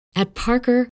At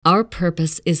Parker, our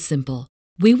purpose is simple.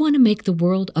 We want to make the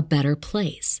world a better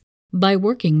place by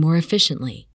working more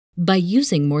efficiently, by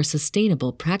using more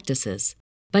sustainable practices,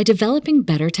 by developing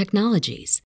better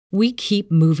technologies. We keep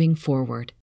moving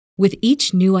forward. With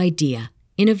each new idea,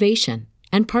 innovation,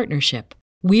 and partnership,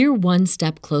 we're one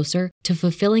step closer to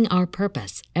fulfilling our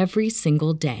purpose every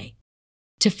single day.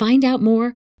 To find out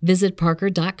more, visit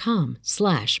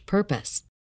parker.com/purpose.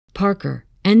 Parker,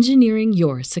 engineering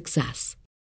your success.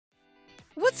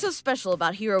 What's so special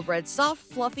about Hero Bread's soft,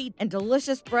 fluffy, and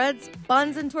delicious breads,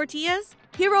 buns, and tortillas?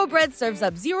 Hero Bread serves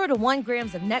up 0 to 1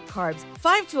 grams of net carbs,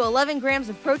 5 to 11 grams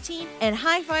of protein, and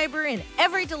high fiber in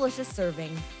every delicious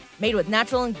serving. Made with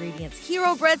natural ingredients,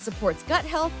 Hero Bread supports gut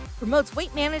health, promotes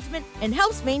weight management, and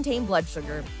helps maintain blood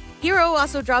sugar. Hero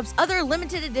also drops other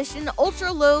limited edition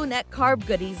ultra-low net carb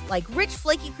goodies like rich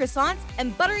flaky croissants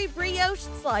and buttery brioche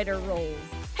slider rolls.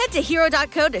 Head to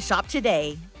hero.co to shop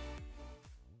today.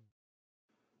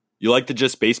 You like the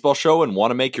Just Baseball show and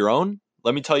want to make your own?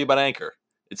 Let me tell you about Anchor.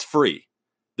 It's free.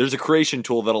 There's a creation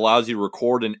tool that allows you to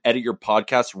record and edit your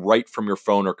podcast right from your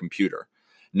phone or computer.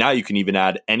 Now you can even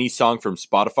add any song from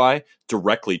Spotify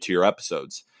directly to your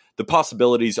episodes. The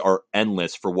possibilities are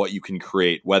endless for what you can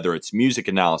create, whether it's music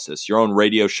analysis, your own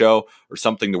radio show, or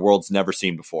something the world's never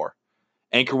seen before.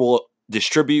 Anchor will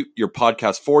distribute your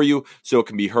podcast for you so it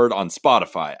can be heard on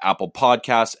Spotify, Apple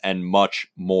Podcasts, and much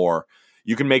more.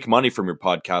 You can make money from your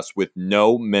podcast with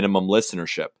no minimum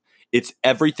listenership. It's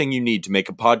everything you need to make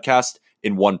a podcast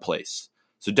in one place.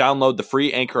 So download the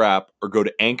free Anchor app or go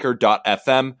to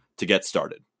anchor.fm to get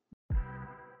started. And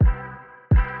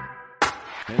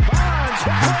Bonds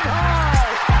hit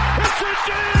high. It's a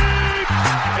deep.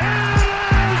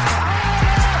 It is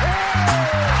out of here.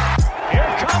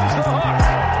 Here comes the hook.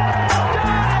 Got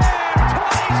him. 20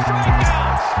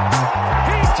 strikeouts.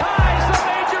 He ties the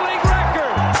major league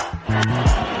record.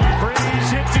 Freeze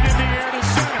hits it in the air to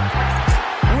center.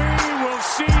 We will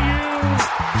see you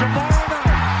tomorrow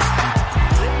night.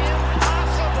 The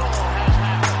impossible has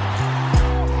happened.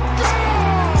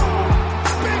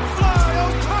 Big fly,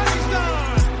 Ohtani's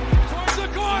done. Towards the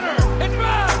corner. It's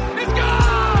back. It's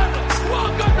gone.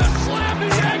 Welcome to Slam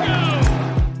Diego.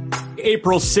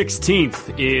 April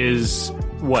 16th is,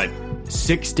 what,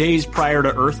 6 days prior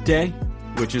to Earth Day,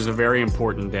 which is a very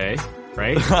important day,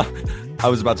 right? I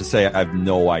was about to say I have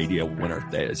no idea when Earth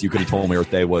Day is. You could have told me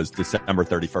Earth Day was December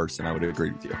 31st, and I would have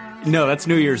agreed with you. No, that's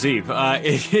New Year's Eve.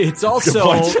 It's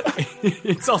also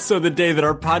it's also the day that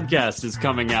our podcast is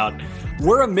coming out.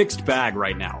 We're a mixed bag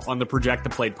right now on the Project the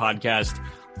Plate podcast.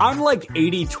 I'm like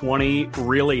 80-20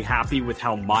 really happy with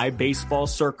how my baseball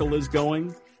circle is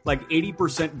going. Like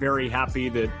 80% very happy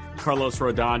that Carlos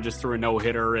Rodon just threw a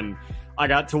no-hitter, and I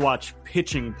got to watch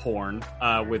pitching porn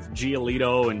with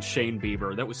Giolito and Shane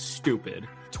Bieber. That was stupid.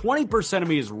 20% of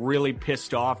me is really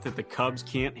pissed off that the Cubs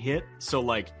can't hit. So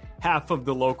like half of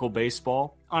the local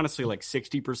baseball, honestly like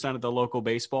 60% of the local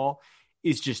baseball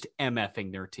is just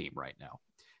MFing their team right now.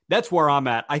 That's where I'm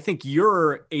at. I think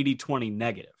you're 80-20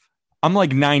 negative. I'm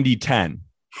like 90-10.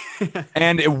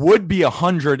 And it would be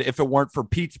 100 if it weren't for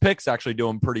Pete's picks actually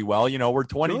doing pretty well. You know, we're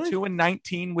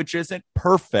 22-19, which isn't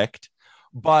perfect,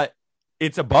 but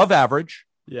it's above average.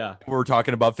 Yeah. We're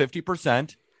talking about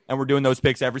 50%, and we're doing those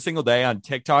picks every single day on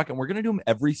TikTok, and we're going to do them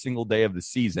every single day of the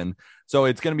season. So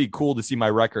it's going to be cool to see my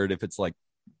record if it's like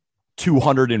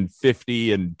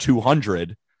 250 and 200.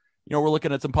 You know, we're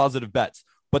looking at some positive bets,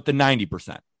 but the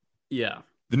 90%. Yeah.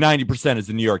 The 90% is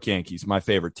the New York Yankees, my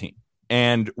favorite team.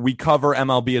 And we cover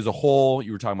MLB as a whole.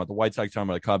 You were talking about the White Sox, talking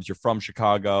about the Cubs. You're from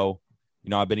Chicago. You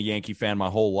know, I've been a Yankee fan my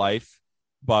whole life,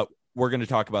 but we're going to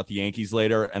talk about the Yankees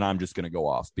later, and I'm just going to go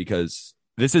off because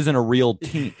this isn't a real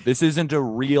team. This isn't a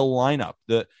real lineup.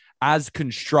 As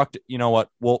constructed, you know what?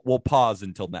 We'll pause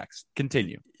until next.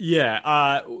 Continue.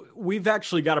 Yeah, we've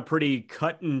actually got a pretty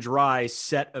cut and dry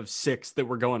set of 6 that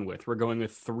we're going with. We're going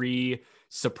with 3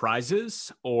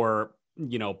 surprises or,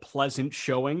 you know, pleasant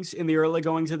showings in the early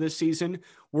goings of this season.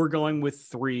 We're going with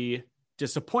 3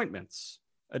 disappointments.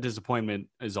 A disappointment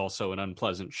is also an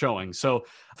unpleasant showing. So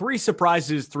 3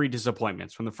 surprises, 3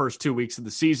 disappointments from the first 2 weeks of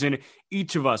the season.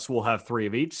 Each of us will have 3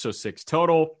 of each, so 6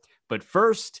 total. But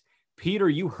first, Peter,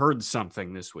 you heard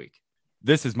something this week.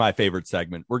 This is my favorite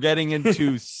segment. We're getting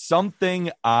into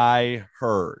something I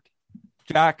heard.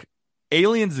 Jack,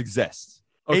 aliens exist.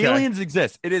 Okay. Aliens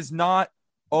exist. It is not,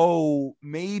 oh,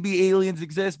 maybe aliens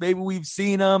exist. Maybe we've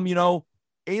seen them. You know,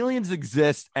 aliens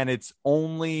exist, and it's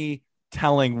only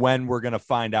telling when we're going to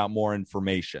find out more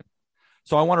information.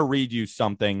 So I want to read you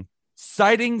something.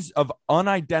 Sightings of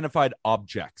unidentified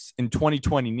objects in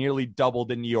 2020 nearly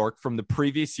doubled in New York from the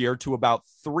previous year to about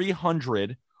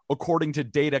 300 according to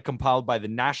data compiled by the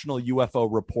National UFO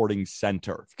Reporting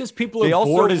Center. Because people are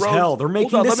bored as hell. They're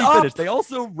making this up. Finish. They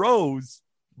also rose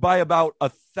by about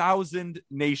 1,000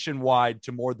 nationwide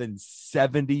to more than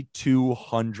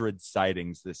 7,200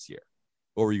 sightings this year.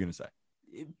 What were you going to say?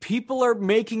 People are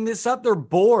making this up. They're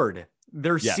bored.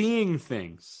 They're seeing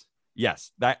things.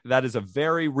 Yes, that is a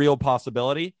very real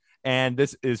possibility. And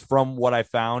this is from what I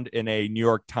found in a New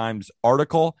York Times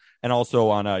article and also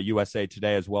on USA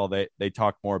Today as well. They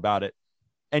talk more about it.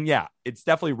 And yeah, it's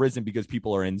definitely risen because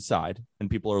people are inside and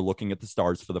people are looking at the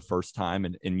stars for the first time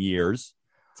in years.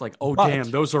 It's like, damn,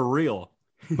 those are real.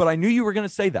 But I knew you were going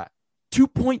to say that.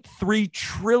 $2.3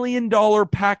 trillion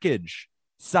package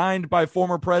signed by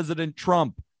former President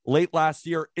Trump late last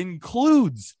year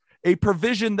includes a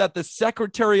provision that the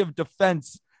Secretary of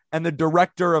Defense and the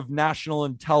Director of National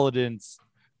Intelligence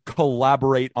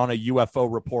collaborate on a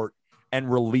UFO report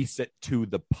and release it to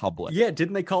the public. Yeah,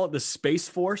 didn't they call it the Space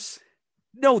Force?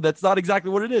 No, that's not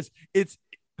exactly what it is.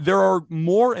 There are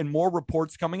more and more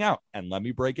reports coming out, and let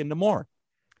me break into more.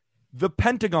 The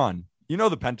Pentagon, you know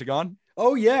the Pentagon?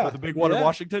 Oh yeah, the big one in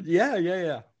Washington.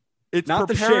 Yeah. It's not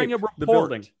preparing the shape, a report. the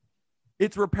building.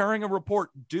 It's preparing a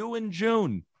report due in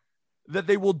June that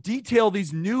they will detail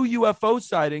these new UFO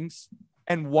sightings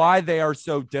and why they are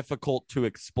so difficult to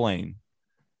explain.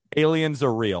 Aliens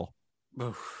are real.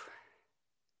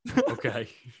 Okay.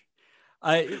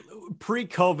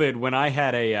 Pre-COVID, when I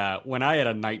had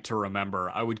a night to remember,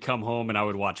 I would come home and I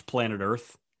would watch Planet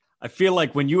Earth. I feel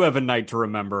like when you have a night to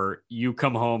remember, you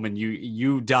come home and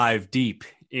you dive deep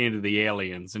into the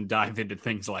aliens and dive into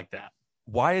things like that.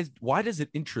 Why does it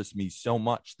interest me so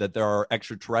much that there are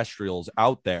extraterrestrials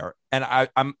out there? And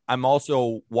I'm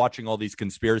also watching all these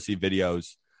conspiracy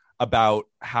videos about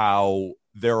how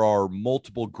there are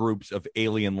multiple groups of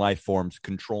alien life forms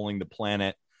controlling the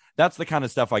planet. That's the kind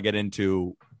of stuff I get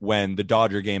into when the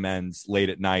Dodger game ends late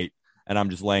at night and I'm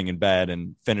just laying in bed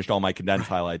and finished all my condensed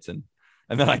highlights and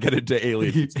then I get into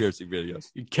alien conspiracy videos.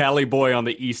 Cali boy on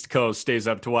the East Coast stays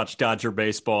up to watch Dodger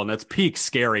baseball, and that's peak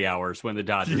scary hours when the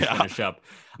Dodgers finish up.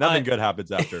 Nothing good happens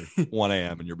after 1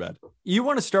 a.m. in your bed. You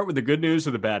want to start with the good news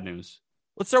or the bad news?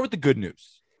 Let's start with the good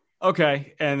news.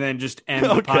 Okay, and then just end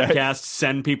the podcast,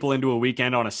 send people into a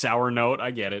weekend on a sour note.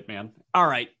 I get it, man. All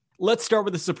right, let's start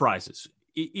with the surprises.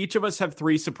 Each of us have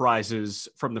 3 surprises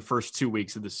from the first 2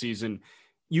 weeks of the season.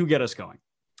 You get us going.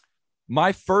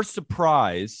 My first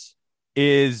surprise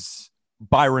is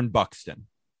Byron Buxton.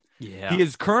 Yeah. He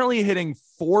is currently hitting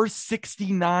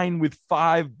 .469 with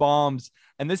 5 bombs.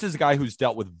 And this is a guy who's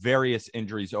dealt with various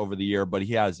injuries over the year, but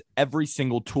he has every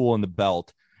single tool in the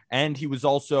belt. And he was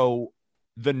also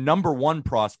the number 1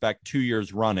 prospect 2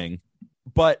 years running.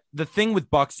 But the thing with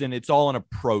Buxton, it's all an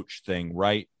approach thing,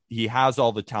 right? He has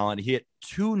all the talent. He hit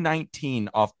 .219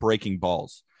 off breaking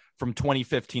balls from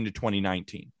 2015 to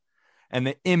 2019. And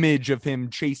the image of him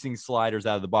chasing sliders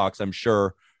out of the box, I'm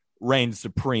sure, reigns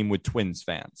supreme with Twins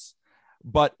fans.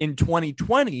 But in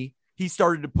 2020, he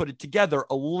started to put it together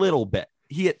a little bit.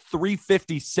 He hit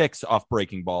 .356 off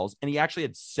breaking balls, and he actually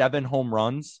had 7 home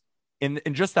runs in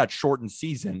just that shortened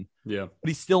season. Yeah. But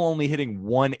he's still only hitting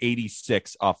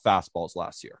 .186 off fastballs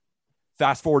last year.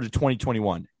 Fast forward to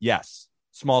 2021. Yes,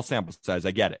 small sample size,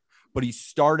 I get it. But he's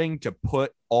starting to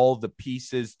put all the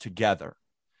pieces together.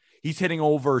 He's hitting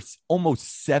over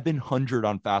almost 700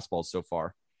 on fastballs so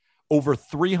far, over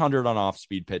 300 on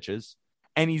off-speed pitches,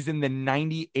 and he's in the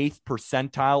 98th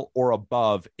percentile or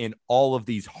above in all of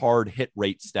these hard hit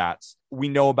rate stats. We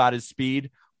know about his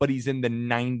speed, but he's in the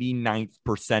 99th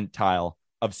percentile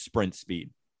of sprint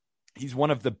speed. He's one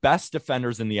of the best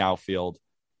defenders in the outfield.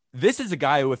 This is a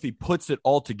guy who, if he puts it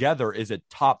all together, is a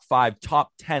top 5,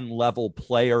 top 10 level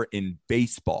player in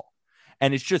baseball.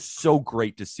 And it's just so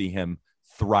great to see him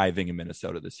thriving in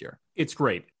Minnesota this year. It's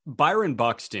great. Byron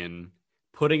Buxton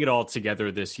putting it all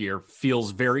together this year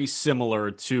feels very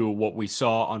similar to what we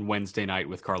saw on Wednesday night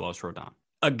with Carlos Rodon.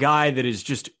 A guy that is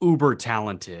just uber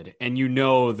talented. And you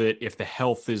know that if the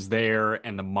health is there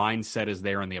and the mindset is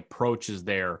there and the approach is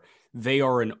there, they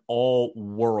are an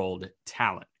all-world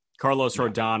talent. Carlos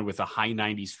Rodon with a high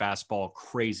 90s fastball,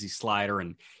 crazy slider,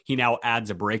 and he now adds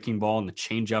a breaking ball and the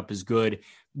changeup is good.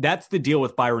 That's the deal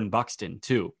with Byron Buxton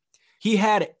too. He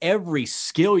had every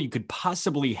skill you could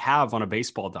possibly have on a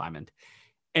baseball diamond.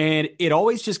 And it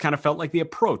always just kind of felt like the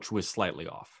approach was slightly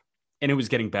off. And it was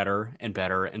getting better and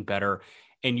better and better.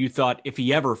 And you thought, if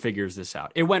he ever figures this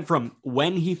out, it went from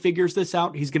when he figures this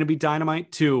out, he's going to be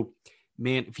dynamite to,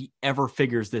 man, if he ever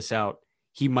figures this out,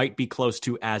 he might be close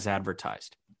to as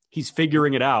advertised. He's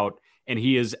figuring it out, and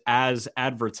he is as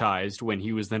advertised when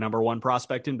he was the number 1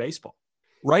 prospect in baseball.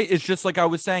 right? It's just like I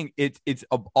was saying, it's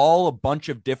all a bunch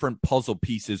of different puzzle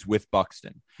pieces with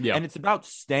Buxton. Yeah. And it's about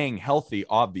staying healthy,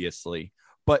 obviously.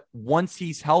 But once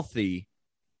he's healthy,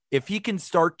 if he can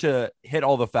start to hit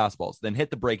all the fastballs, then hit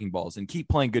the breaking balls and keep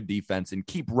playing good defense and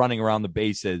keep running around the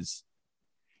bases,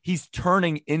 he's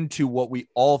turning into what we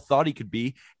all thought he could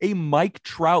be, a Mike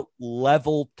Trout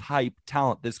level type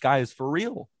talent. This guy is for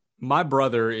real. My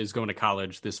brother is going to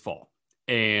college this fall,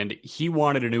 and he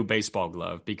wanted a new baseball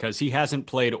glove because he hasn't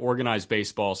played organized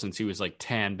baseball since he was like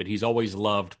 10, but he's always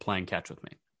loved playing catch with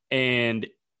me. And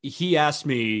he asked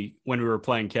me when we were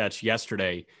playing catch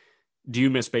yesterday, do you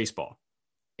miss baseball?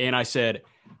 And I said,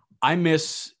 I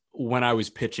miss when I was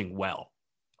pitching well.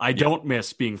 I don't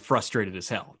miss being frustrated as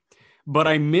hell. But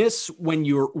I miss when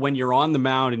you're on the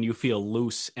mound and you feel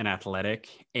loose and athletic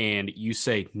and you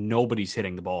say nobody's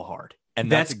hitting the ball hard.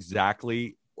 And that's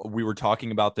exactly, we were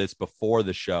talking about this before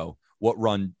the show, what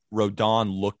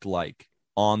Rodon looked like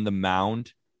on the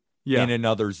mound in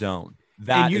another zone.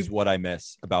 That is what I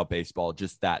miss about baseball,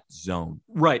 just that zone.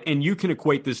 Right. And you can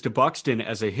equate this to Buxton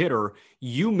as a hitter.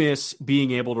 You miss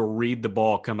being able to read the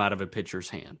ball come out of a pitcher's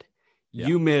hand. Yeah.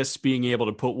 You miss being able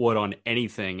to put wood on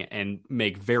anything and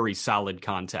make very solid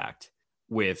contact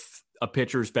with a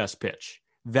pitcher's best pitch.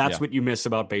 That's what you miss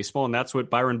about baseball, and that's what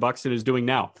Byron Buxton is doing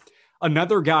now.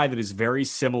 Another guy that is very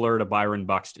similar to Byron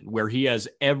Buxton, where he has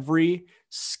every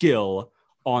skill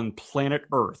on planet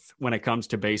Earth when it comes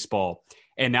to baseball,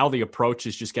 and now the approach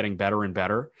is just getting better and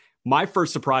better. My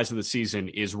first surprise of the season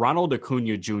is Ronald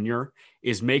Acuna Jr.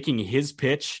 is making his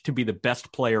pitch to be the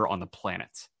best player on the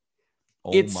planet.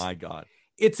 My God.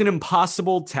 It's an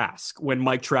impossible task when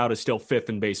Mike Trout is still fifth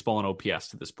in baseball in OPS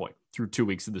to this point through 2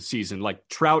 weeks of the season. Like,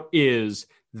 Trout is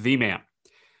the man.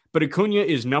 But Acuna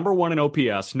is number one in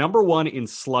OPS, number one in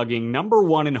slugging, number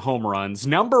one in home runs,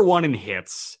 number one in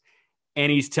hits,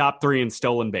 and he's top 3 in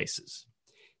stolen bases.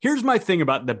 Here's my thing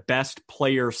about the best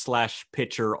player /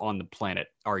 pitcher on the planet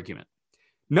argument.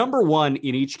 Number one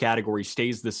in each category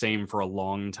stays the same for a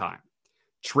long time.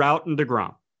 Trout and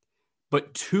DeGrom.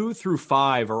 But 2 through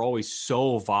 5 are always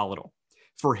so volatile.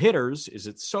 For hitters, is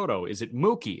it Soto? Is it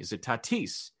Mookie? Is it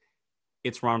Tatis?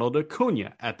 It's Ronald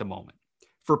Acuna at the moment.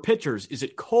 For pitchers, is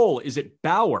it Cole? Is it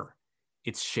Bauer?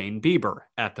 It's Shane Bieber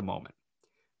at the moment.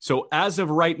 So as of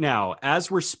right now, as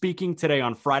we're speaking today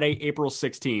on Friday, April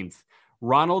 16th,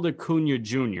 Ronald Acuna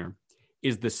Jr.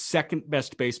 is the second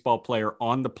best baseball player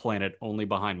on the planet, only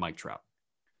behind Mike Trout.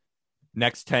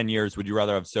 Next 10 years, would you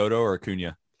rather have Soto or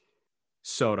Acuna?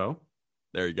 Soto.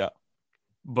 There you go.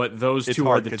 But those two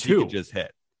are the two. He could just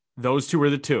hit. Those two are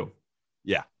the two.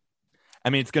 Yeah. I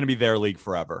mean, it's going to be their league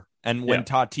forever. And when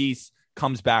Tatis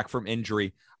comes back from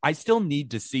injury, I still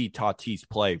need to see Tatis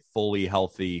play fully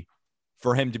healthy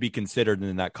for him to be considered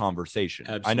in that conversation.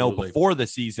 Absolutely. I know before the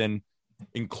season,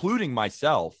 including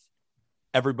myself,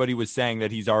 everybody was saying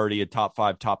that he's already a top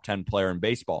 5, top 10 player in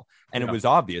baseball. And it was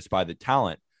obvious by the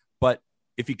talent. But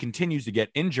if he continues to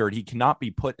get injured, he cannot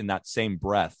be put in that same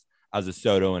breath as a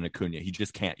Soto and Acuna. He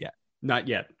just can't yet. Not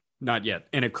yet.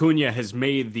 And Acuna has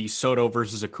made the Soto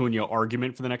versus Acuna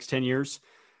argument for the next 10 years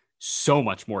so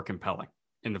much more compelling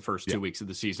in the first 2 weeks of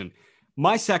the season.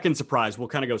 My second surprise, we'll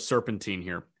kind of go serpentine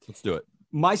here. Let's do it.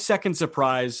 My second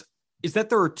surprise is that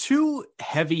there are 2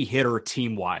 heavy hitter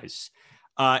team-wise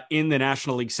in the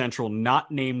National League Central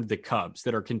not named the Cubs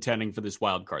that are contending for this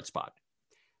wild card spot.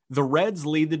 The Reds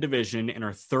lead the division and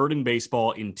are third in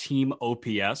baseball in team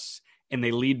OPS, and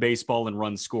they lead baseball in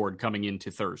runs scored coming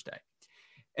into Thursday.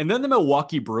 And then the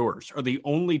Milwaukee Brewers are the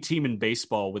only team in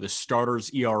baseball with a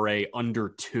starter's ERA under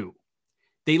 2.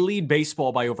 They lead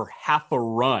baseball by over half a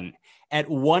run at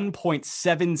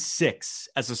 1.76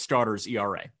 as a starter's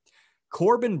ERA.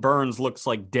 Corbin Burns looks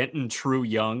like Denton True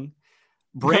Young.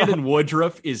 Brandon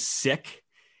Woodruff is sick.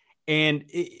 And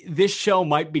this show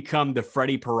might become the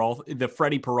Freddie Peralta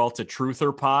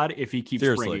truther pod if he keeps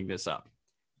bringing this up.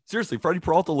 Seriously, Freddie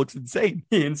Peralta looks insane.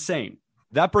 Insane.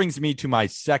 That brings me to my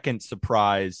second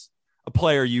surprise, a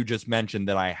player you just mentioned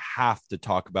that I have to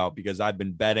talk about because I've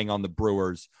been betting on the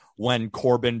Brewers when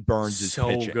Corbin Burns is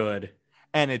pitching. So good.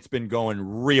 And it's been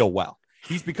going real well.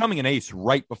 He's becoming an ace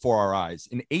right before our eyes.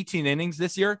 In 18 innings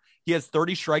this year, he has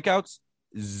 30 strikeouts,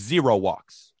 0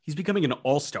 walks. He's becoming an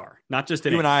all-star, not just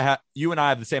an ace. You and I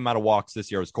have the same amount of walks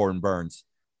this year as Corbin Burns.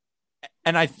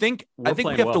 And I think we have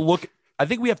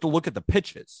to look at the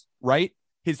pitches, right?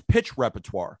 His pitch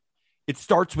repertoire. It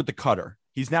starts with the cutter.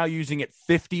 He's now using it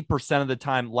 50% of the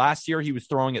time. Last year, he was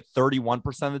throwing it 31%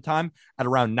 of the time at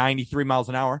around 93 miles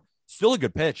an hour. Still a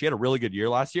good pitch. He had a really good year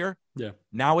last year. Yeah.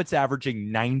 Now it's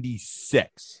averaging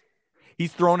 96.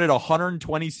 He's thrown it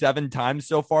 127 times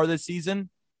so far this season.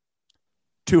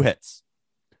 2 hits.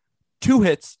 2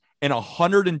 hits and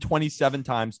 127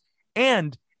 times.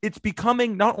 And it's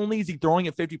becoming, not only is he throwing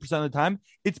it 50% of the time,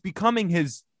 it's becoming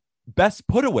his best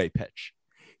put away pitch.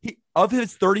 Of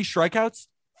his 30 strikeouts,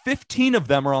 15 of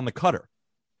them are on the cutter.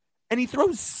 And he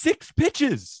throws 6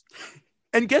 pitches.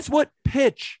 And guess what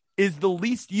pitch is the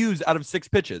least used out of 6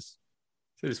 pitches?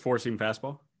 Is it his 4-seam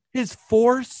fastball? His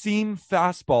 4-seam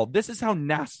fastball. This is how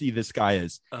nasty this guy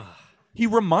is. He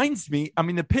reminds me, I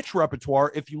mean, the pitch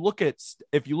repertoire, if you look at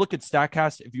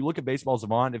StatCast, if you look at Baseball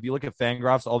Savant, if you look at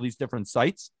Fangraphs, all these different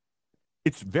sites,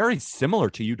 it's very similar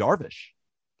to Yu Darvish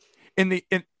in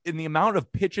the amount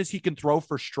of pitches he can throw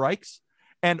for strikes.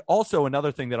 And also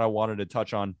another thing that I wanted to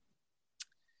touch on,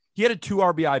 he had a 2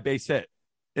 RBI base hit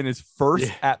in his first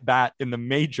at bat in the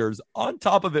majors, on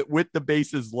top of it with the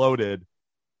bases loaded.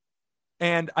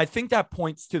 And I think that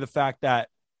points to the fact that,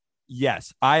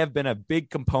 yes, I have been a big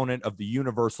component of the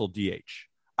universal DH.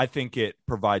 I think it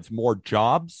provides more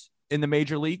jobs in the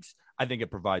major leagues. I think it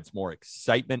provides more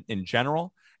excitement in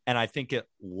general. And I think it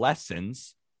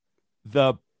lessens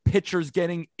the pitchers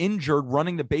getting injured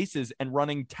running the bases and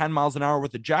running 10 miles an hour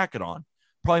with a jacket on.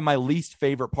 Probably my least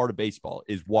favorite part of baseball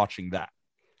is watching that.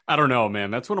 I don't know,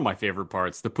 man. That's one of my favorite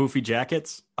parts. The poofy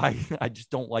jackets. I just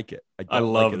don't like it. I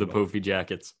love the poofy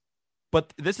jackets.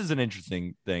 But this is an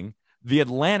interesting thing. The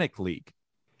Atlantic League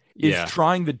is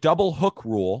trying the double hook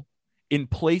rule in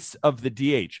place of the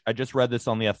DH. I just read this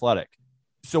on The Athletic.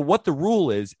 So what the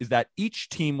rule is that each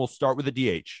team will start with a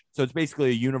DH. So it's basically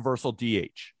a universal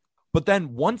DH. But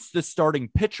then once the starting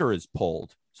pitcher is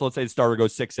pulled, so let's say the starter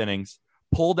goes 6 innings,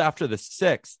 pulled after the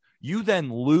 6th, you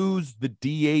then lose the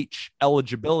DH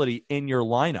eligibility in your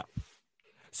lineup.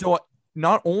 So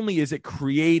not only is it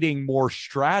creating more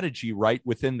strategy right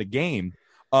within the game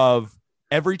of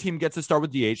every team gets to start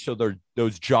with DH, so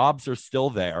those jobs are still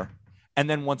there. And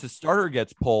then once a starter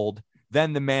gets pulled,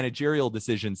 then the managerial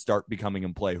decisions start becoming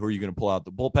in play. Who are you going to pull out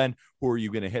the bullpen? Who are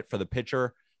you going to hit for the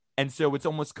pitcher? And so it's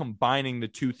almost combining the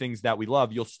two things that we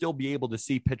love. You'll still be able to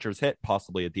see pitchers hit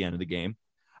possibly at the end of the game.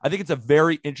 I think it's a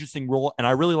very interesting rule, and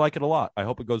I really like it a lot. I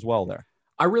hope it goes well there.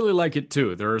 I really like it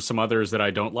too. There are some others that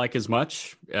I don't like as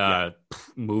much.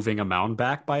 Moving a mound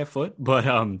back by a foot, but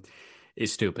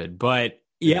is stupid. But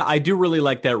yeah, I do really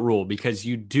like that rule because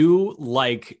you do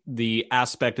like the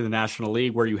aspect of the National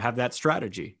League where you have that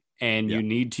strategy and you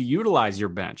need to utilize your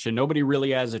bench. And nobody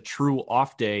really has a true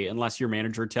off day unless your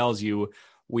manager tells you,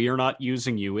 we are not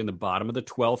using you in the bottom of the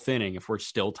 12th inning if we're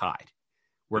still tied.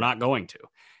 We're not going to.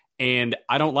 And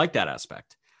I don't like that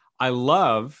aspect. I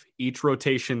love each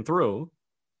rotation through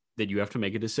that you have to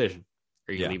make a decision.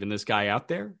 Are you leaving this guy out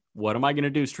there? What am I going to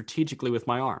do strategically with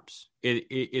my arms?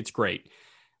 It's great.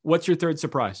 What's your third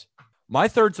surprise? My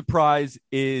third surprise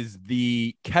is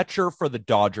the catcher for the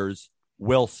Dodgers,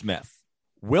 Will Smith.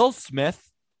 Will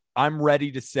Smith, I'm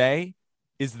ready to say,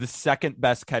 is the second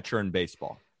best catcher in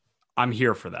baseball. I'm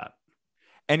here for that.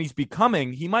 And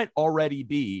he might already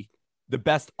be the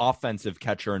best offensive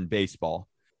catcher in baseball.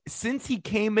 Since he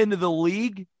came into the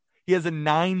league, he has a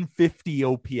 950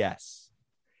 OPS.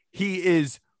 He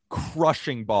is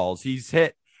crushing balls. He's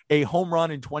hit a home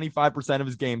run in 25% of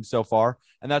his games so far.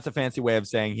 And that's a fancy way of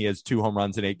saying he has 2 home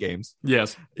runs in 8 games.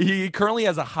 Yes. He currently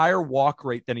has a higher walk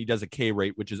rate than he does a K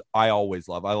rate, which is I always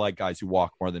love. I like guys who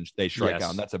walk more than they strike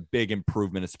out. And that's a big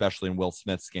improvement, especially in Will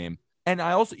Smith's game. And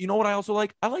I also, you know what I also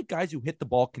like? I like guys who hit the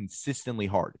ball consistently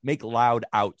hard, make loud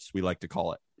outs, we like to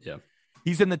call it. Yeah.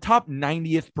 He's in the top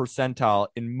 90th percentile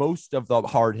in most of the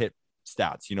hard hit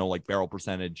stats, like barrel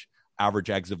percentage,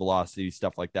 average exit velocity,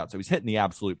 stuff like that. So he's hitting the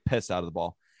absolute piss out of the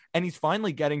ball. And he's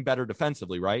finally getting better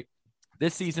defensively, right?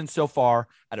 This season so far,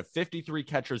 out of 53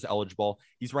 catchers eligible,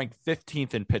 he's ranked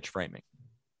 15th in pitch framing,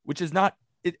 which is not,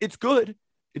 it's good.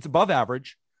 It's above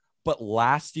average. But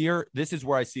last year, this is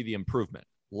where I see the improvement.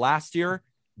 Last year,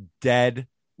 dead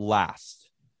last.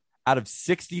 Out of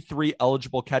 63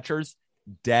 eligible catchers,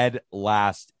 dead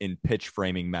last in pitch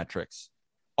framing metrics.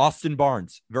 Austin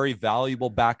Barnes, very valuable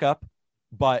backup,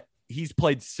 but he's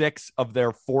played 6 of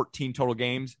their 14 total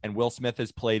games, and Will Smith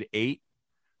has played 8.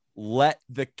 Let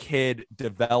the kid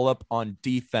develop on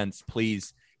defense,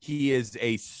 please. He is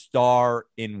a star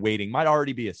in waiting. Might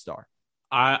already be a star.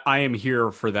 I am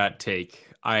here for that take.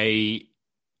 I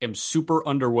am super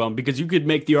underwhelmed because you could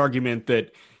make the argument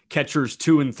that catchers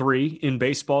 2 and 3 in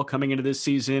baseball coming into this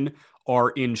season are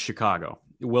in Chicago.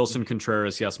 Wilson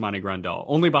Contreras, Yasmani Grandal,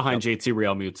 only behind JT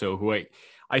Realmuto, who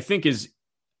I think is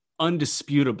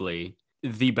undisputably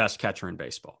the best catcher in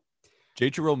baseball.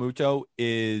 JT Realmuto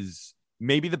is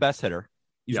maybe the best hitter.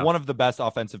 He's one of the best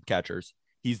offensive catchers.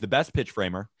 He's the best pitch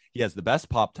framer. He has the best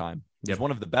pop time. He's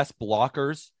one of the best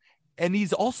blockers. And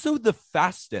he's also the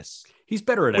fastest. He's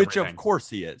better at everything. Which, of course,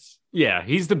 he is. Yeah,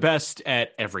 he's the best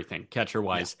at everything,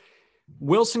 catcher-wise. Yeah.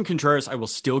 Wilson Contreras, I will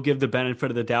still give the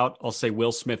benefit of the doubt. I'll say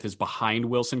Will Smith is behind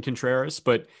Wilson Contreras,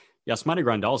 but Yasmani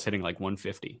Grandal is hitting like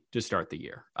 150 to start the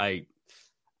year. I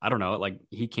don't know. Like,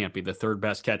 he can't be the third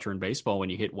best catcher in baseball when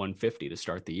you hit 150 to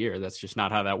start the year. That's just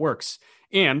not how that works.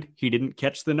 And he didn't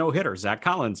catch the no-hitter. Zach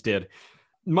Collins did.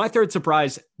 My third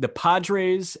surprise, the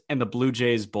Padres and the Blue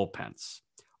Jays bullpens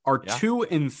are 2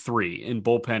 and 3 in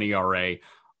bullpen ERA,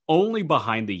 only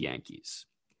behind the Yankees.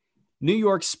 New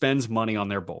York spends money on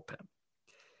their bullpen.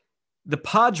 The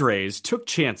Padres took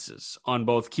chances on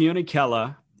both Keone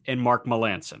Kela and Mark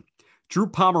Melancon. Drew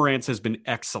Pomeranz has been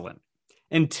excellent.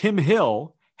 And Tim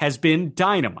Hill has been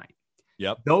dynamite.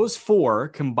 Yep. Those 4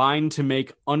 combined to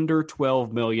make under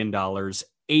 $12 million,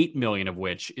 $8 million of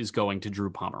which is going to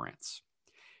Drew Pomeranz.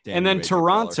 Damn, and then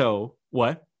Toronto, Preller.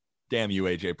 What? Damn you,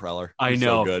 AJ Preller. I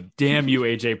know. So good. Damn you,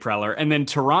 AJ Preller. And then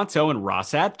Toronto and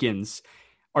Ross Atkins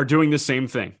are doing the same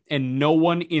thing. And no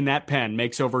one in that pen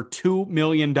makes over $2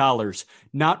 million.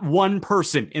 Not one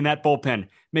person in that bullpen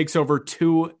makes over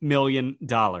 $2 million.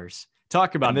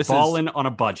 Talk about balling on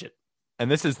a budget. And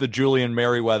this is the Julian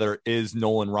Merriweather is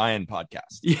Nolan Ryan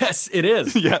podcast. Yes, it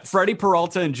is. Yes. Freddie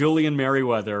Peralta and Julian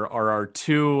Merriweather are our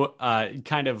 2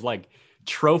 kind of like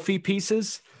trophy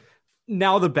pieces.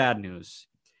 Now the bad news.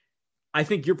 I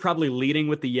think you're probably leading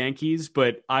with the Yankees,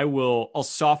 but I'll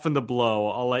soften the blow.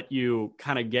 I'll let you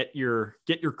kind of get your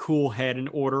cool head in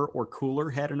order, or cooler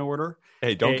head in order.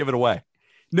 Hey, don't give it away.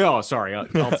 No, sorry. I'll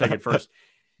take it first.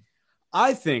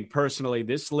 I think personally,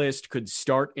 this list could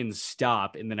start and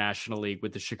stop in the National League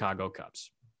with the Chicago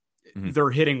Cubs. Mm-hmm. They're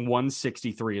hitting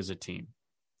 163 as a team.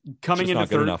 Coming into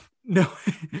good enough. No,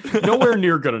 nowhere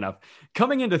near good enough.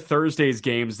 Coming into Thursday's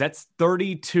games, that's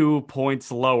 32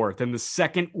 points lower than the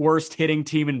second worst hitting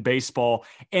team in baseball.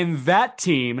 And that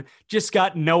team just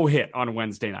got no hit on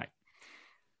Wednesday night.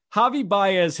 Javi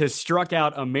Baez has struck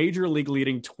out a major league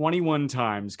leading 21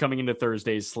 times coming into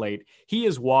Thursday's slate. He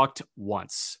has walked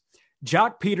once.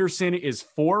 Jock Peterson is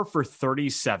 4 for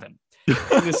 37.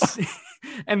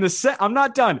 I'm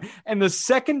not done. And the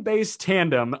second base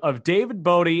tandem of David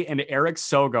Bodie and Eric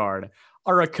Sogard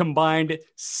are a combined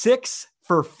 6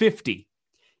 for 50.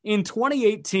 In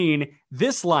 2018,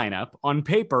 this lineup on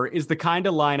paper is the kind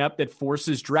of lineup that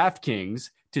forces DraftKings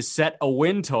to set a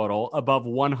win total above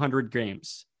 100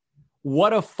 games.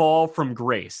 What a fall from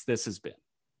grace this has been.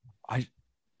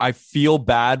 I feel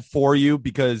bad for you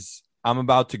because I'm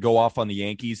about to go off on the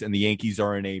Yankees, and the Yankees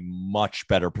are in a much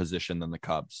better position than the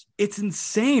Cubs. It's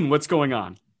insane what's going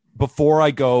on. Before I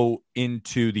go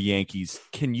into the Yankees,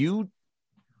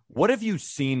 what have you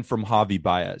seen from Javi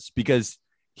Baez? Because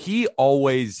he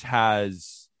always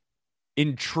has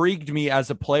intrigued me as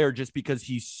a player just because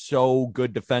he's so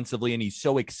good defensively and he's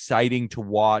so exciting to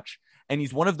watch. And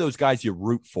he's one of those guys you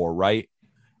root for, right?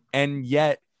 And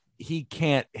yet he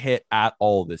can't hit at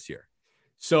all this year.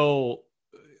 So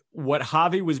what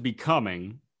Javi was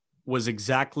becoming was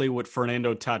exactly what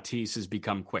Fernando Tatis has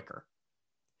become quicker.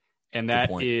 And that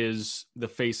is the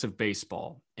face of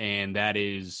baseball. And that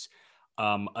is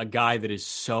a guy that is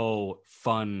so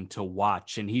fun to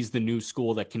watch. And he's the new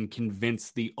school that can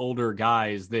convince the older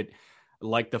guys that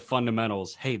like the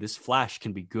fundamentals, hey, this flash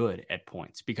can be good at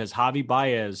points, because Javi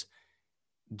Baez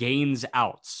gains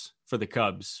outs for the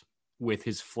Cubs with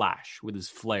his flash, with his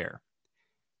flair.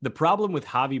 The problem with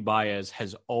Javi Baez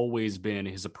has always been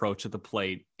his approach at the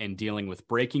plate and dealing with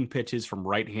breaking pitches from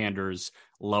right-handers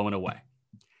low and away.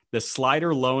 The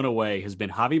slider low and away has been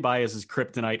Javi Baez's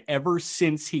kryptonite ever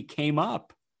since he came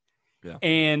up. Yeah.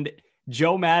 And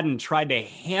Joe Madden tried to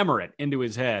hammer it into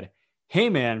his head. Hey,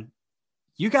 man,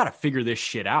 you got to figure this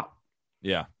shit out.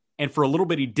 Yeah. And for a little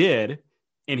bit he did,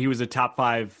 and he was a top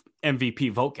 5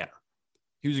 MVP vote getter.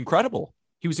 He was incredible.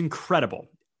 He was incredible.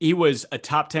 He was a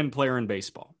top 10 player in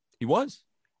baseball. He was.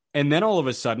 And then all of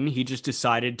a sudden, he just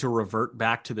decided to revert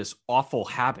back to this awful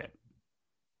habit.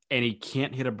 And he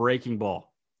can't hit a breaking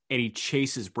ball. And he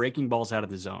chases breaking balls out of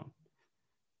the zone.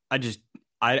 I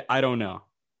don't know.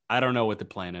 I don't know what the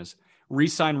plan is.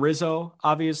 Re-sign Rizzo,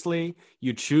 obviously.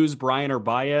 You choose Bryant or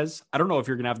Baez. I don't know if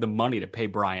you're going to have the money to pay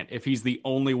Bryant if he's the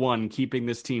only one keeping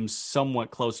this team somewhat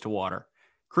close to water.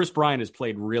 Chris Bryant has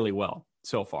played really well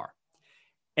so far.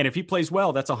 And if he plays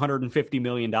well, that's $150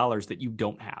 million that you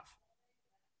don't have.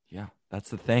 Yeah, that's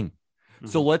the thing. Mm-hmm.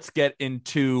 So let's get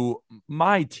into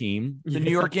my team, the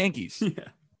New York Yankees. Yeah.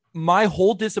 My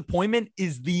whole disappointment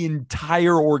is the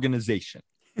entire organization.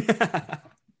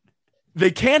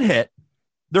 They can't hit.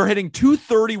 They're hitting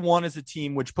 .231 as a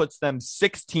team, which puts them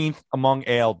 16th among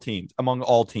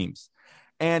all teams.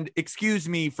 And excuse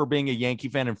me for being a Yankee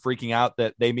fan and freaking out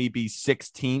that they may be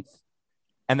 16th.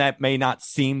 And that may not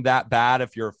seem that bad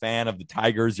if you're a fan of the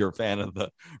Tigers, you're a fan of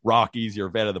the Rockies, you're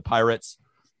a fan of the Pirates.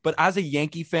 But as a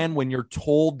Yankee fan, when you're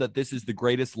told that this is the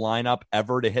greatest lineup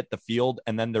ever to hit the field,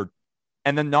 and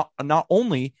then not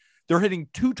only they're hitting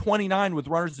 229 with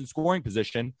runners in scoring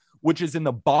position, which is in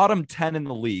the bottom 10 in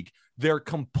the league, they're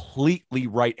completely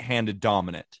right-handed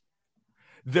dominant.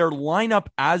 Their lineup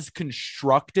as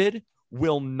constructed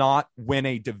will not win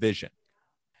a division.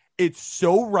 It's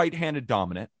so right-handed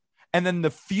dominant. And then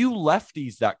the few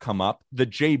lefties that come up, the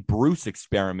Jay Bruce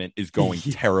experiment is going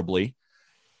terribly.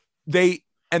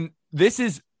 And this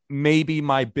is maybe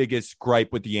my biggest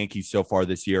gripe with the Yankees so far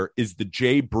this year is the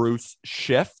Jay Bruce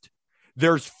shift.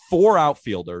 There's 4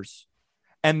 outfielders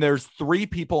and there's 3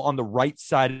 people on the right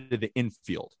side of the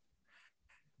infield.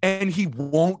 And he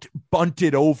won't bunt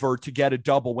it over to get a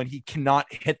double when he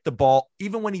cannot hit the ball.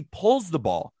 Even when he pulls the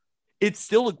ball, it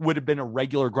still would have been a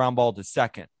regular ground ball to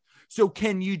second. So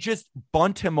can you just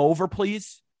bunt him over,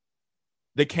 please?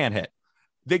 They can't hit.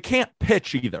 They can't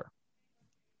pitch either.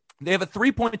 They have a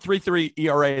 3.33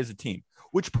 ERA as a team,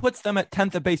 which puts them at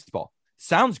 10th at baseball.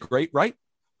 Sounds great, right?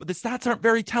 But the stats aren't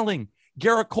very telling.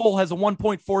 Garrett Cole has a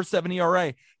 1.47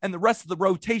 ERA, and the rest of the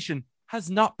rotation has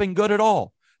not been good at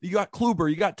all. You got Kluber,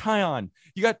 you got Tyon,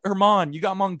 you got Herman, you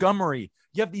got Montgomery.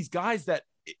 You have these guys that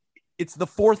it's the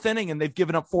 4th inning, and they've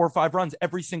given up 4 or 5 runs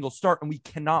every single start, and we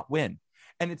cannot win.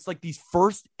 And it's like these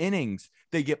first innings,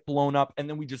 they get blown up and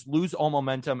then we just lose all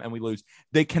momentum and we lose.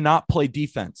 They cannot play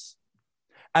defense.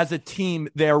 As a team,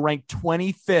 they are ranked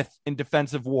 25th in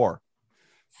defensive WAR.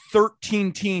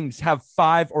 13 teams have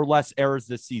 5 or less errors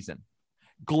this season.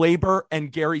 Glaber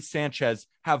and Gary Sanchez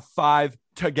have 5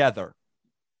 together.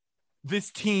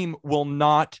 This team will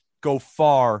not go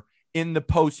far in the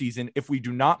postseason if we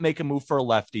do not make a move for a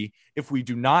lefty, if we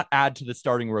do not add to the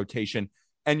starting rotation.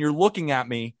 And you're looking at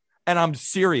me, and I'm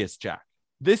serious, Jack.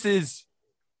 It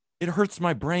hurts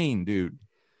my brain, dude.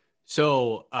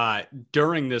 So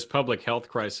during this public health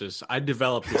crisis, I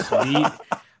developed this neat,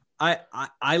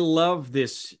 I love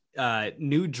this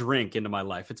new drink into my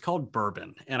life. It's called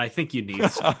bourbon, and I think you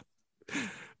need some.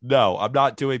 No, I'm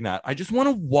not doing that. I just want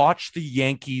to watch the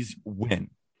Yankees win.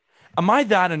 Am I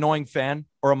that annoying fan,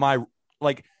 or am I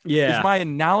is my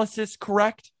analysis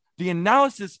correct? The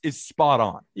analysis is spot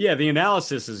on. Yeah, the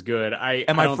analysis is good.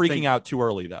 Am I freaking out too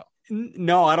early, though?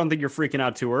 No, I don't think you're freaking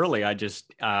out too early. I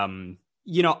just, I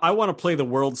want to play the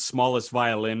world's smallest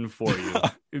violin for you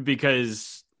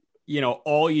because,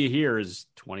 all you hear is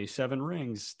 27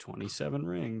 rings, 27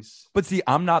 rings. But see,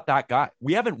 I'm not that guy.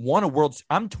 We haven't won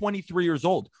I'm 23 years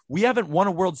old. We haven't won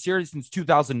a World Series since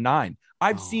 2009.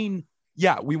 I've seen,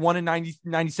 we won in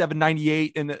 97,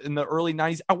 98 in the early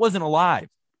 90s. I wasn't alive.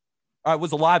 I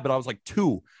was alive, but I was like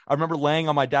 2. I remember laying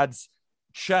on my dad's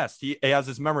chest. He has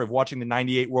this memory of watching the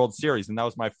 98 World Series. And that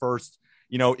was my first,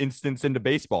 instance into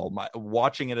baseball,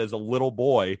 watching it as a little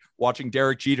boy, watching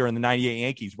Derek Jeter and the 98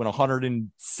 Yankees win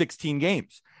 116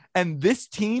 games. And this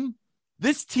team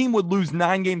would lose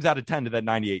 9 games out of 10 to that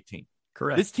 98 team.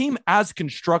 Correct. This team as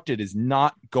constructed is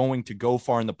not going to go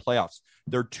far in the playoffs.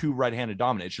 They're too right-handed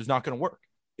dominant. It's just not going to work.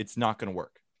 It's not going to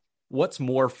work. What's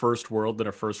more first world than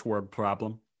a first world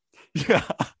problem? Yeah.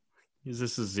 Is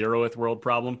this a 0th world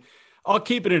problem? I'll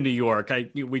keep it in New York.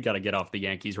 We got to get off the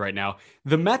Yankees right now.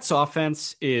 The Mets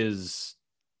offense is,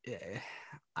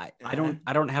 I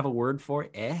don't have a word for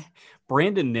it.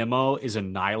 Brandon Nimmo is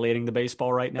annihilating the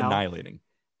baseball right now. Annihilating.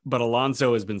 But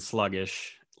Alonso has been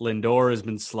sluggish. Lindor has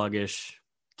been sluggish.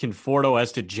 Conforto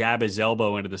has to jab his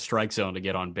elbow into the strike zone to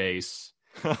get on base.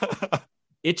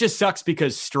 It just sucks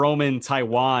because Stroman,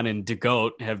 Taiwan, and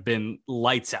DeGoat have been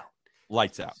lights out.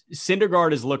 Lights out.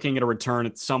 Syndergaard is looking at a return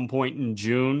at some point in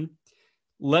June.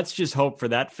 Let's just hope for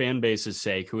that fan base's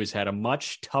sake, who has had a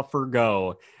much tougher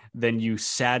go than you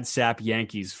sad sap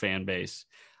Yankees fan base.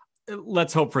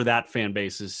 Let's hope for that fan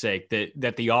base's sake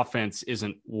that the offense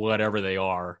isn't whatever they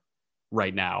are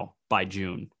right now by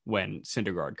June when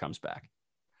Syndergaard comes back.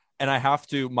 And I have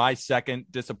to, my second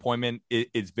disappointment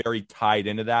is very tied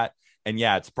into that. And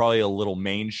yeah, it's probably a little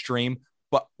mainstream,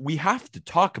 but we have to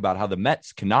talk about how the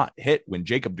Mets cannot hit when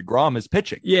Jacob deGrom is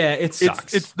pitching. Yeah, it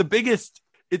sucks. It's the biggest,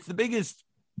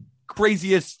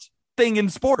 craziest thing in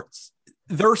sports.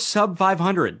 They're sub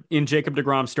 500 in Jacob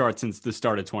deGrom starts since the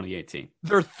start of 2018.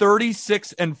 They're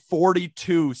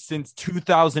 36-42 since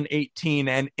 2018.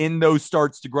 And in those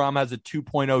starts, deGrom has a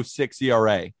 2.06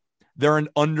 ERA. They're an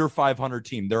under 500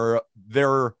 team. They're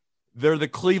the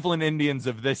Cleveland Indians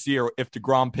of this year if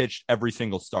deGrom pitched every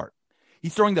single start.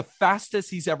 He's throwing the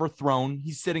fastest he's ever thrown.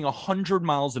 He's sitting 100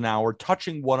 miles an hour,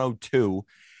 touching 102.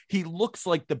 He looks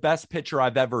like the best pitcher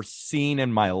I've ever seen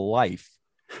in my life.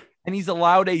 And he's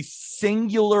allowed a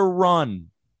singular run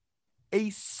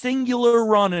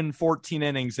in 14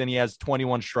 innings, and he has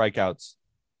 21 strikeouts.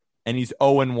 And he's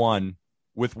 0-1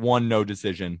 with 1 no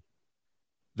decision.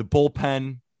 The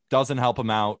bullpen doesn't help him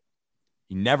out.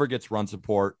 He never gets run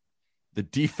support. The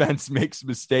defense makes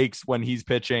mistakes when he's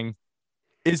pitching.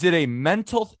 Is it a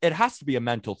mental? It has to be a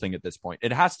mental thing at this point.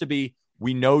 It has to be,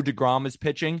 we know DeGrom is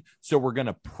pitching, so we're going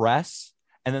to press,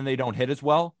 and then they don't hit as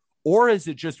well. Or is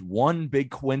it just one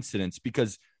big coincidence?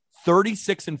 Because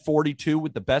 36-42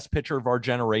 with the best pitcher of our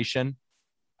generation,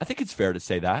 I think it's fair to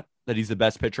say that he's the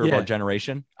best pitcher of our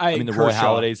generation. I mean, the Roy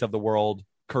Halladay's of the world,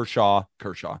 Kershaw's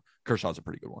a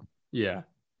pretty good one. Yeah.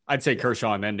 I'd say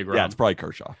Kershaw and then DeGrom. Yeah, it's probably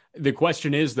Kershaw. The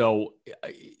question is, though,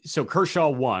 so Kershaw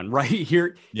won, right?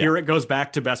 Here it goes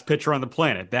back to best pitcher on the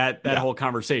planet. That whole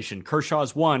conversation.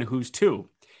 Kershaw's 1, who's 2?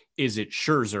 Is it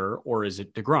Scherzer or is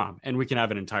it DeGrom? And we can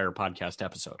have an entire podcast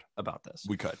episode about this.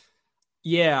 We could.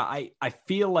 Yeah, I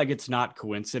feel like it's not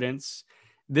coincidence.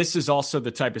 This is also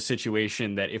the type of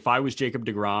situation that if I was Jacob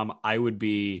DeGrom, I would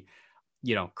be,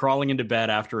 crawling into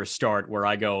bed after a start where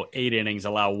I go 8 innings,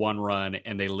 allow 1 run,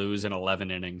 and they lose in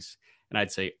 11 innings. And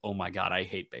I'd say, oh my God, I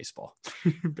hate baseball.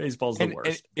 Baseball's the worst.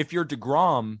 And if you're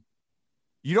DeGrom,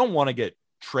 you don't want to get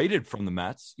traded from the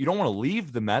Mets. You don't want to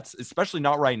leave the Mets, especially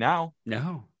not right now.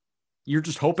 No. You're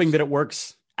just hoping that it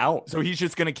works out. So he's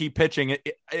just going to keep pitching.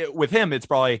 With him, it's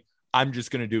probably, I'm just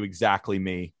going to do exactly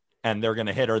me. And they're going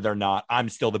to hit or they're not. I'm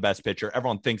still the best pitcher.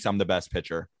 Everyone thinks I'm the best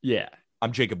pitcher. Yeah.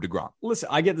 I'm Jacob DeGrom. Listen,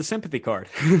 I get the sympathy card.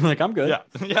 Like, I'm good. Yeah,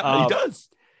 he does.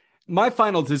 My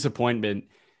final disappointment,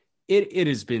 it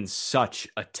has been such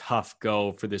a tough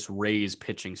go for this Rays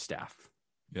pitching staff.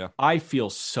 Yeah. I feel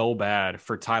so bad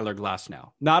for Tyler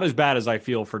Glasnow. Not as bad as I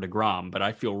feel for DeGrom, but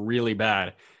I feel really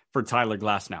bad for Tyler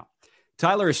Glasnow.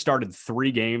 Tyler has started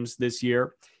 3 games this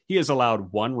year. He has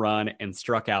allowed 1 run and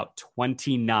struck out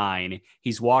 29.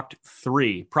 He's walked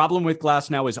 3. Problem with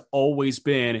Glasnow has always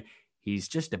been he's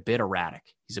just a bit erratic.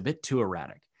 He's a bit too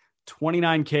erratic.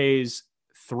 29 Ks,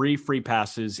 3 free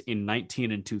passes in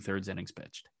 19 2/3 innings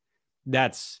pitched.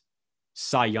 That's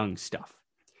Cy Young stuff.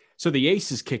 So the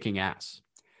ace is kicking ass.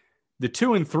 The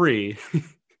 2 and 3,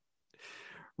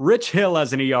 Rich Hill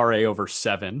has an ERA over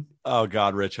 7. Oh,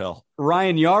 God, Rich Hill.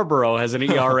 Ryan Yarbrough has an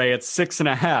ERA at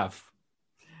 6.5.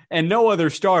 And no other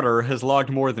starter has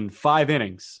logged more than 5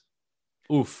 innings.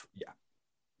 Oof.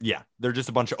 Yeah. They're just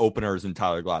a bunch of openers in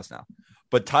Tyler Glasnow.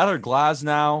 But Tyler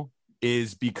Glasnow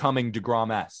is becoming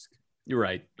DeGrom-esque. You're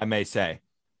right. I may say.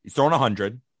 He's throwing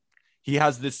 100. He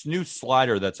has this new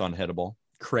slider that's unhittable.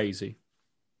 Crazy.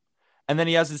 And then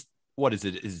he has his, what is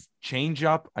it? His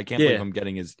changeup? I can't believe I'm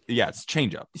getting his, it's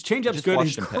changeup. His changeup's good.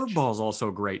 His curveball's also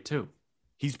great, too.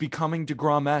 He's becoming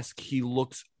DeGrom-esque. He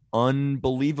looks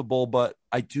unbelievable, but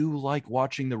I do like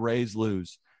watching the Rays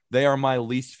lose. They are my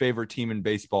least favorite team in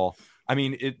baseball. I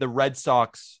mean, the Red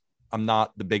Sox, I'm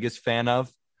not the biggest fan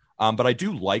of, but I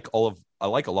do like I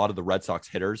like a lot of the Red Sox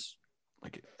hitters,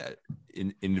 like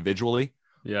individually.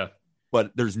 Yeah.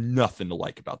 But there's nothing to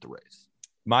like about the Rays.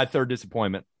 My third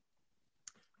disappointment.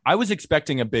 I was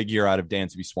expecting a big year out of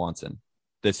Dansby Swanson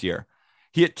this year.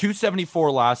 He hit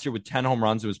 274 last year with 10 home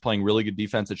runs and was playing really good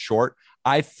defense at short.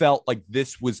 I felt like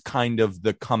this was kind of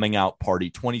the coming out party.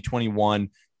 2021,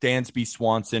 Dansby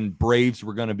Swanson, Braves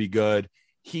were going to be good.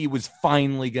 He was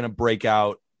finally going to break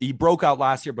out. He broke out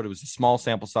last year, but it was a small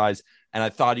sample size, and I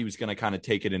thought he was going to kind of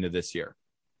take it into this year.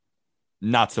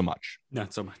 Not so much.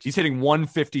 Not so much. He's hitting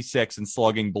 156 and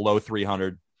slugging below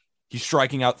 300. He's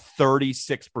striking out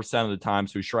 36% of the time,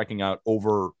 so he's striking out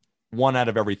over 1 out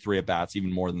of every 3 at-bats,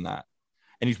 even more than that.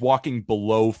 And he's walking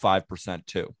below 5%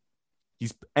 too.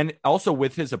 And also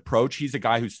with his approach, he's a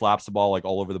guy who slaps the ball like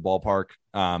all over the ballpark.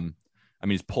 I mean,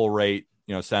 his pull rate,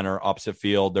 center, opposite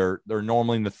field, they're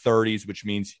normally in the 30s, which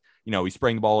means, he's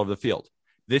spraying the ball over the field.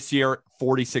 This year,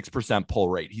 46% pull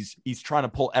rate. He's trying to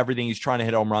pull everything. He's trying to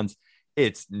hit home runs.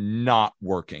 It's not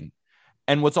working.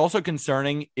 And what's also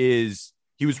concerning is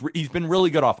he's been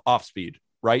really good off speed,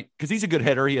 right? Because he's a good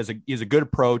hitter. He has a good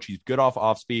approach. He's good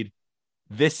off speed.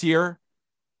 This year,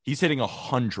 he's hitting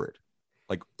 100.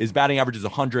 Like his batting average is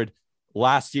 100.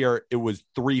 Last year, it was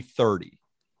 330.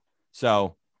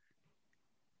 So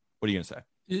what are you going to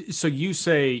say? So you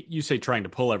say trying to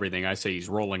pull everything. I say he's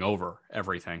rolling over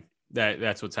everything.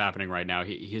 That's what's happening right now.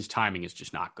 His timing is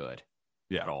just not good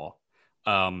at all.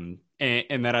 And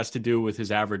that has to do with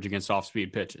his average against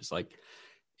off-speed pitches. Like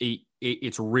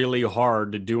it's really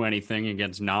hard to do anything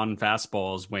against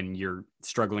non-fastballs when you're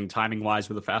struggling timing-wise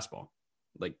with a fastball.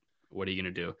 Like, what are you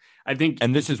going to do? I think,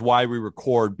 and this is why we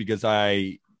record, because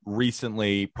I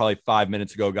recently, probably 5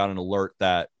 minutes ago, got an alert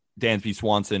that Dansby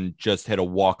Swanson just hit a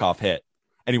walk-off hit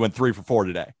and he went 3 for 4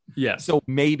 today. Yeah. So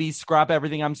maybe scrap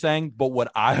everything I'm saying. But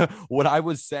what I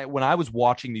was saying when I was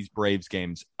watching these Braves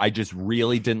games, I just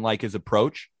really didn't like his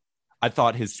approach. I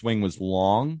thought his swing was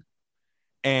long,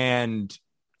 and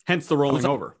hence the rolling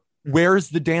over. Where's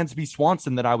the Dansby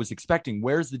Swanson that I was expecting?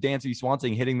 Where's the Dansby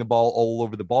Swanson hitting the ball all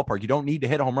over the ballpark? You don't need to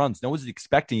hit home runs. No one's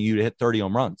expecting you to hit 30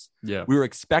 home runs. Yeah. We were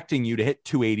expecting you to hit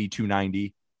 280,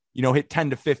 290, hit 10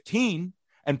 to 15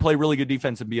 and play really good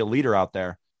defense and be a leader out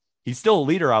there. He's still a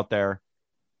leader out there,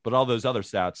 but all those other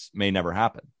stats may never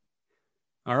happen.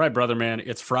 All right, brother, man.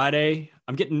 It's Friday.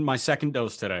 I'm getting my second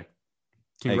dose today.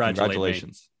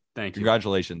 Congratulations. Thank you.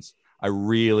 Congratulations. I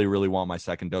really, really want my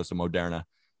second dose of Moderna.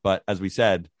 But as we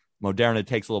said, Moderna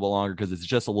takes a little bit longer because it's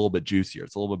just a little bit juicier.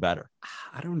 It's a little bit better.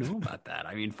 I don't know about that.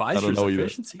 I mean, Pfizer's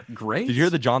efficiency, great. Did you hear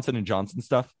the Johnson & Johnson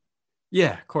stuff?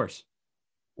 Yeah, of course.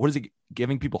 What is it,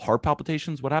 giving people heart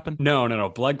palpitations? What happened? No.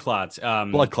 Blood clots.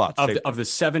 Blood clots. Of the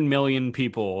 7 million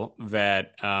people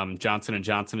that Johnson &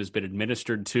 Johnson has been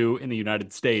administered to in the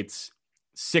United States,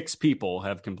 6 people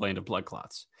have complained of blood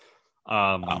clots.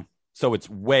 So it's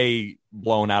way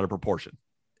blown out of proportion.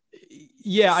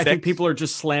 Yeah, 6? I think people are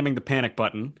just slamming the panic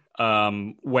button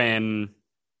when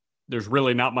there's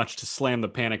really not much to slam the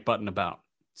panic button about.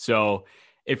 So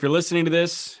if you're listening to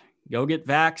this, go get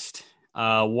vaxxed.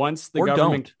 Once the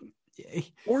government...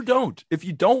 Don't. If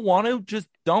you don't want to, just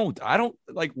don't.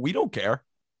 We don't care.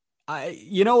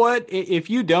 You know what? If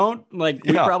you don't, we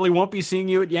probably won't be seeing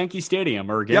you at Yankee Stadium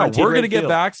or we're going to get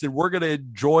vaxxed and we're going to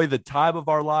enjoy the time of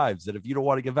our lives. That if you don't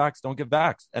want to get vaxxed, don't get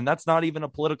vaxxed. And that's not even a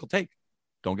political take.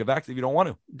 Don't get vaxxed if you don't want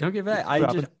to. Don't get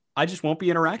vaxxed. I just won't be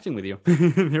interacting with you.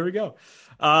 There we go.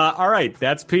 All right.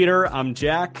 That's Peter. I'm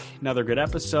Jack. Another good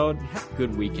episode. Have a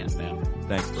good weekend, man.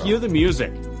 Thanks, bro. Cue the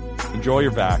music. Enjoy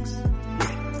your vax.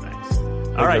 Thanks.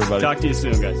 All right. Everybody. Talk to you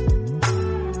soon, guys.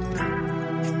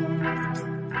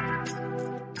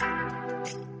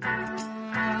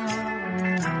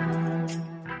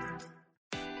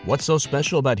 What's so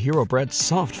special about Hero Bread's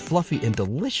soft, fluffy, and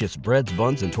delicious breads,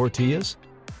 buns, and tortillas?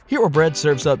 Hero Bread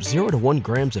serves up 0 to 1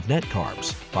 grams of net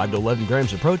carbs, 5 to 11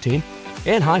 grams of protein,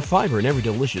 and high fiber in every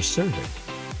delicious serving.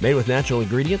 Made with natural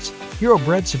ingredients, Hero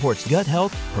Bread supports gut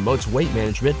health, promotes weight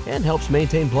management, and helps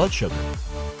maintain blood sugar.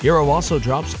 Hero also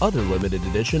drops other limited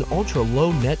edition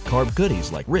ultra-low net carb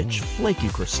goodies like rich, flaky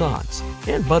croissants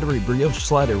and buttery brioche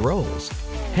slider rolls.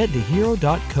 Head to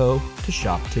hero.co to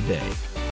shop today.